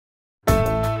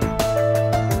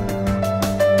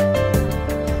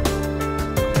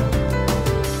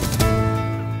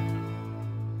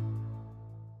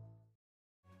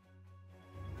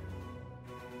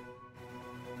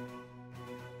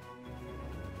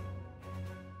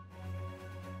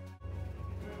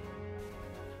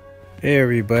Hey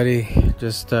everybody,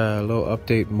 just a little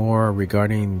update more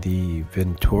regarding the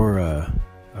Ventura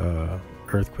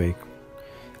earthquake.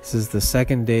 This is the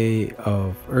second day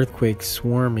of earthquake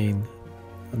swarming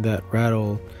that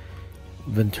rattled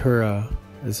Ventura.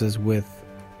 This is with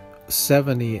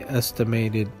 70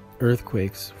 estimated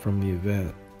earthquakes from the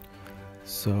event.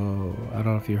 So I don't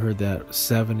know if you heard that,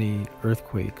 70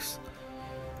 earthquakes.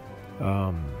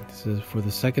 This is for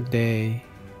the second day.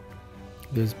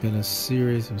 There's been a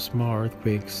series of small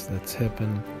earthquakes that's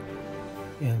happened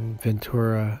in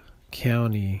Ventura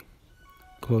County,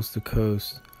 close to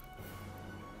coast.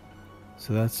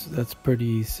 So that's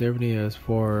pretty 70 as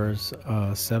far as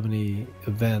 70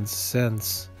 events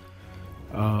since.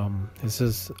 This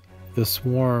is the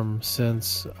swarm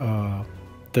since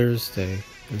Thursday.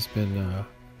 There's been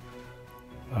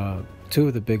two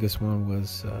of the biggest one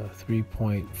was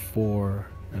 3.4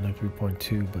 and a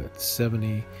 3.2, but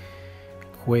 70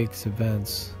 quakes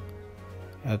events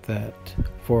at that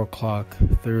 4 o'clock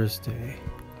Thursday.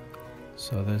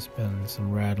 So there's been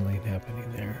some rattling happening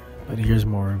there, but here's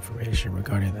more information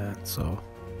regarding that. So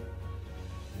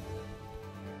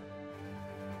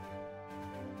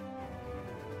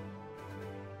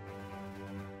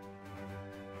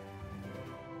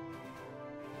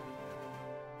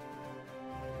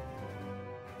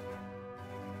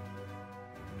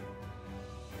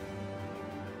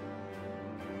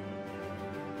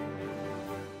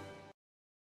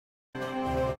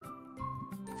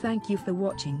Thank you for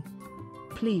watching.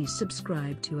 Please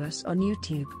subscribe to us on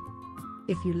YouTube.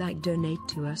 If you like, donate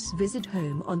to us, visit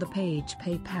home on the page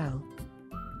PayPal.